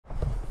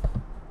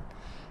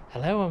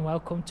Hello and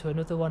welcome to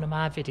another one of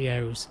my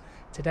videos.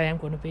 Today I'm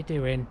going to be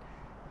doing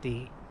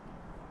the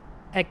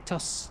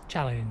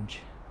Eggtosschallenge.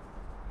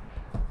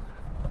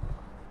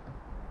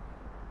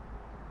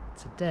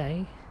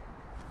 Today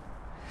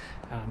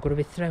I'm going to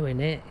be throwing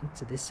it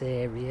into this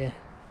area.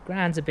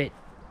 Ground's a bit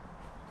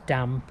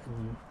damp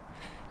and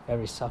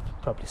very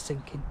soft, probably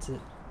sink into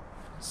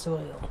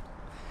soil.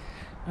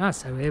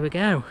 So here we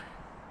go.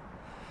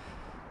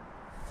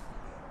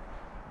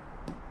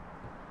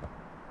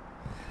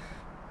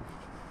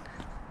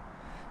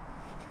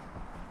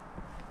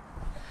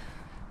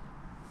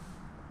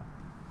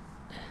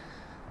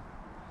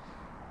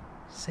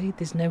 See,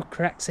 there's no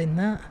cracks in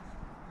that.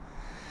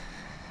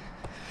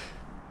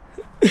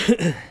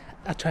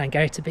 I'll try and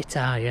go it a bit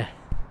higher.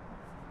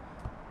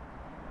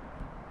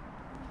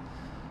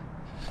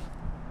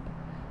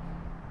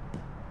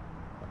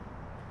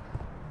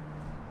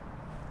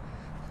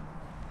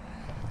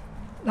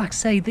 Like I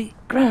say, the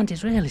ground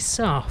is really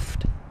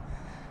soft,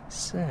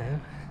 so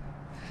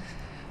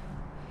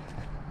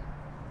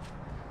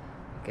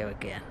go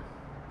again.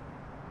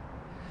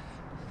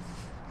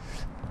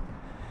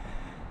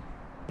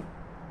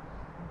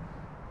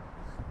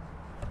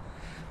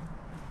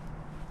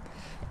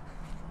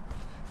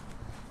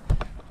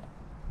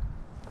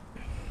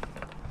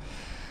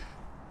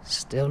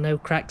 Still no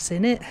cracks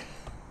in it.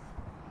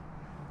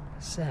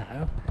 So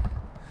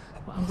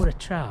what I'm going to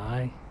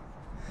try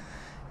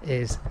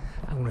is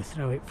I'm going to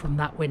throw it from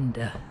that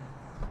window.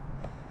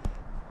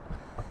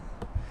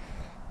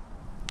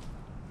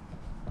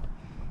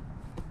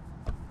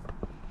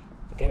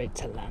 Get it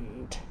to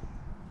land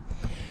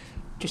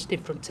just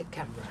in front of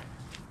camera.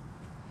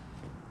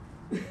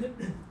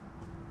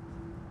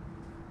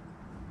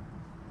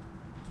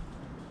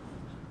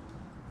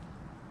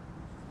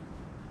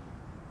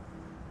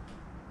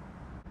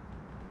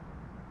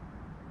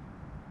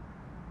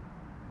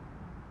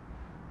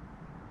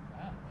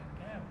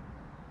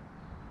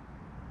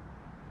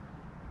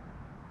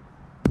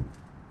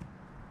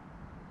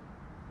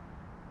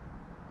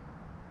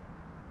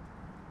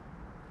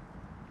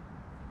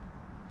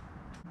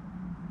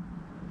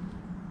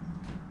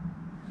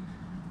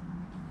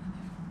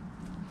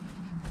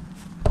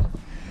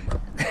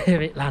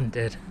 There it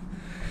landed.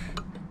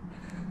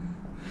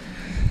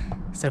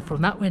 So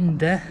from that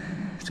window,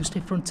 just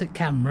in front of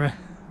camera,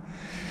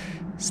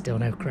 still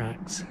no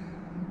cracks.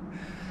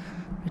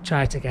 We'll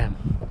try it again.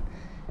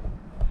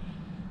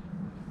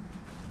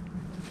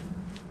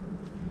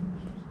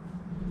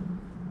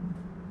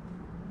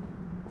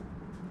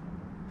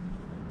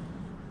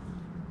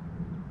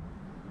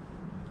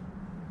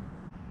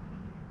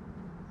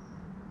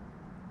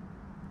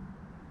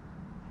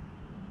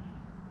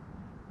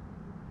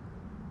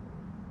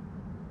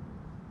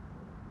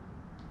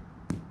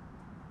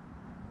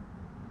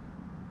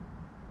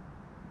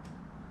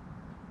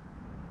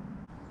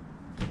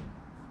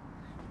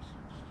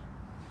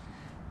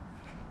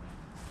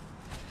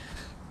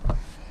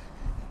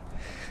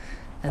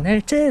 And there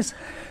it is,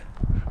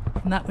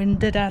 from that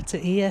window down to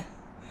here.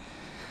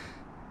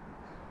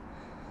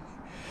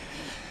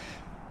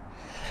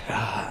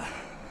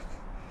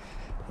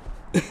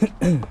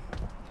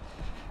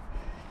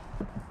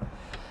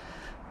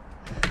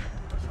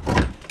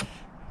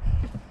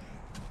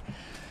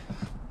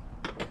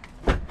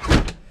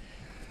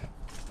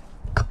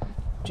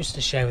 Just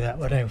to show that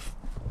what I've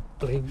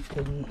believed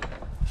in,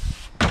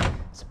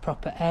 it's a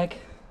proper egg.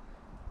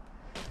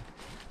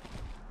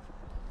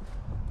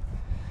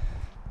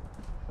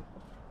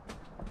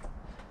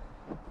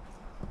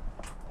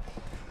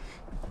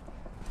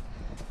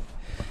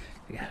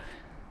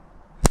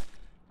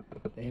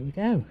 There we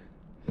go,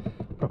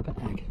 proper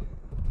egg.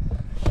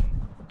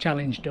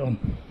 Challenge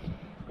done.